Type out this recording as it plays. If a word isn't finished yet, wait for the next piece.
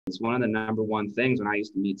It's one of the number one things when I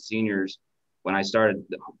used to meet seniors when I started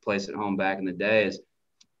the place at home back in the day is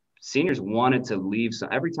seniors wanted to leave. So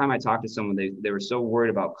every time I talked to someone, they were so worried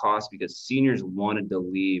about cost because seniors wanted to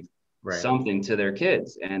leave something to their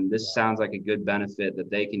kids. And this sounds like a good benefit that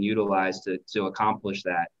they can utilize to accomplish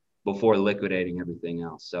that before liquidating everything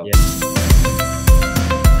else. So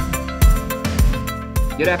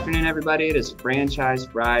good afternoon, everybody. It is Franchise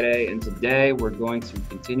Friday, and today we're going to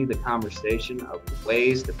continue the conversation of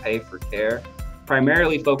ways to pay for care,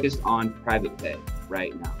 primarily focused on private pay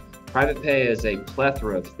right now. Private pay is a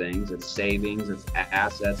plethora of things. It's savings, it's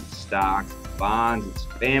assets, it's stocks, it's bonds, it's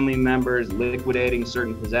family members, liquidating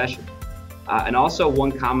certain possessions. And also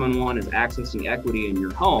one common one is accessing equity in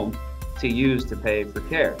your home to use to pay for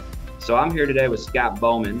care. So I'm here today with Scott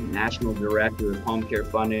Boaman, National Director of Home Care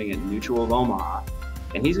Funding at Mutual of Omaha.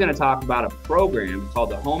 And he's going to talk about a program called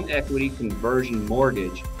the Home Equity Conversion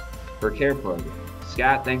Mortgage for Care Program.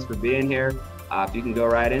 Scott, thanks for being here. If you can go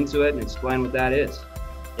right into it and explain what that is.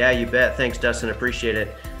 Yeah, you bet. Thanks, Dustin. Appreciate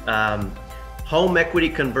it. Home Equity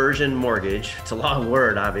Conversion Mortgage. It's a long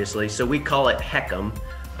word, obviously. So we call it HECM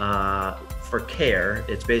for care.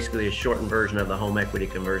 It's basically a shortened version of the Home Equity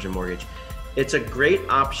Conversion Mortgage. It's a great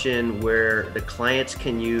option where the clients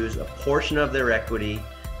can use a portion of their equity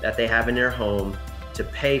that they have in their home to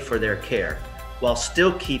pay for their care, while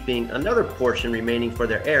still keeping another portion remaining for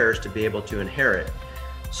their heirs to be able to inherit.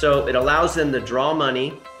 So it allows them to draw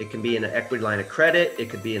money. It can be in an equity line of credit. It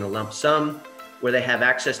could be in a lump sum where they have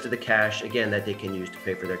access to the cash, again, that they can use to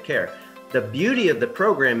pay for their care. The beauty of the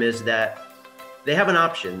program is that they have an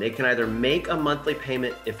option. They can either make a monthly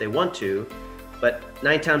payment if they want to, but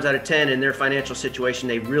 9 times out of 10 in their financial situation,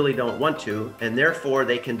 they really don't want to, and therefore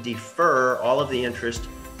they can defer all of the interest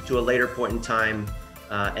to a later point in time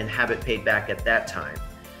and have it paid back at that time.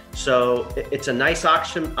 So it's a nice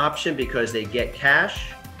option because they get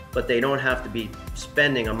cash, but they don't have to be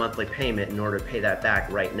spending a monthly payment in order to pay that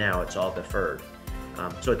back right now. It's all deferred.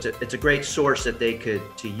 So it's a great source that they could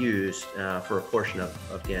use for a portion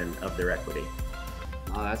of their equity.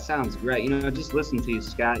 Oh, that sounds great. You know, just listening to you,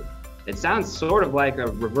 Scott, it sounds sort of like a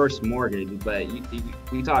reverse mortgage, but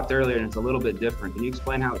we talked earlier and it's a little bit different. Can you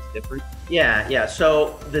explain how it's different? Yeah.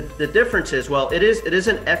 So the difference is, well, it is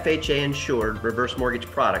an FHA insured reverse mortgage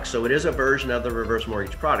product. So it is a version of the reverse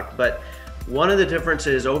mortgage product. But one of the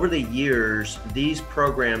differences over the years, these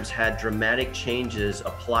programs had dramatic changes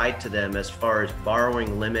applied to them as far as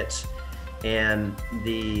borrowing limits and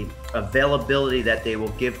the availability that they will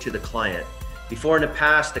give to the client. Before in the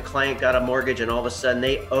past, the client got a mortgage and all of a sudden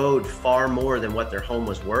they owed far more than what their home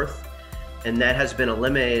was worth. And that has been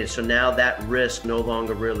eliminated. So now that risk no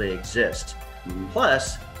longer really exists.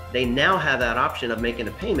 Plus, they now have that option of making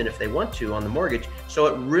a payment if they want to on the mortgage. So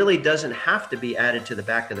it really doesn't have to be added to the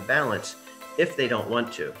back of the balance if they don't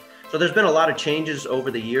want to. So there's been a lot of changes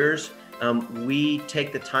over the years. We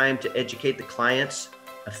take the time to educate the clients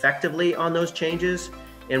effectively on those changes.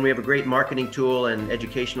 And we have a great marketing tool and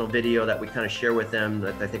educational video that we kind of share with them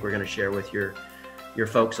that I think we're going to share with your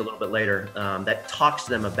folks a little bit later that talks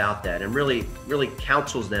to them about that and really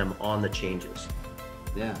counsels them on the changes.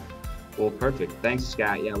 Yeah, well, perfect. Thanks,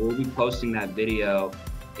 Scott. Yeah, we'll be posting that video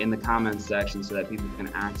in the comments section so that people can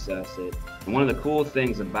access it. And one of the cool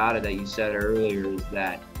things about it that you said earlier is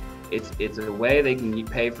that it's a way they can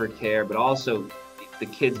pay for care, but also the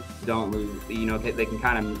kids don't lose, you know, they can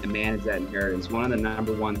kind of manage that inheritance. One of the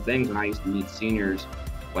number one things when I used to meet seniors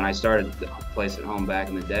when I started the place at home back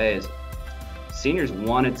in the day is seniors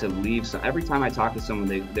wanted to leave. So every time I talked to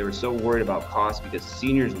someone, they were so worried about cost because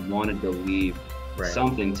seniors wanted to leave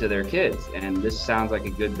something to their kids. And this sounds like a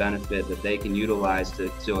good benefit that they can utilize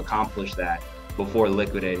to accomplish that before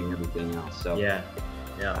liquidating everything else. So yeah.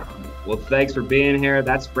 Well, thanks for being here.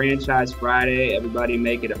 That's Franchise Friday. Everybody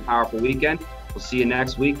make it a powerful weekend. We'll see you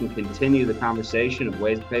next week and continue the conversation of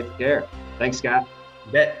ways to pay for care. Thanks, Scott.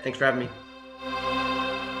 You bet. Thanks for having me.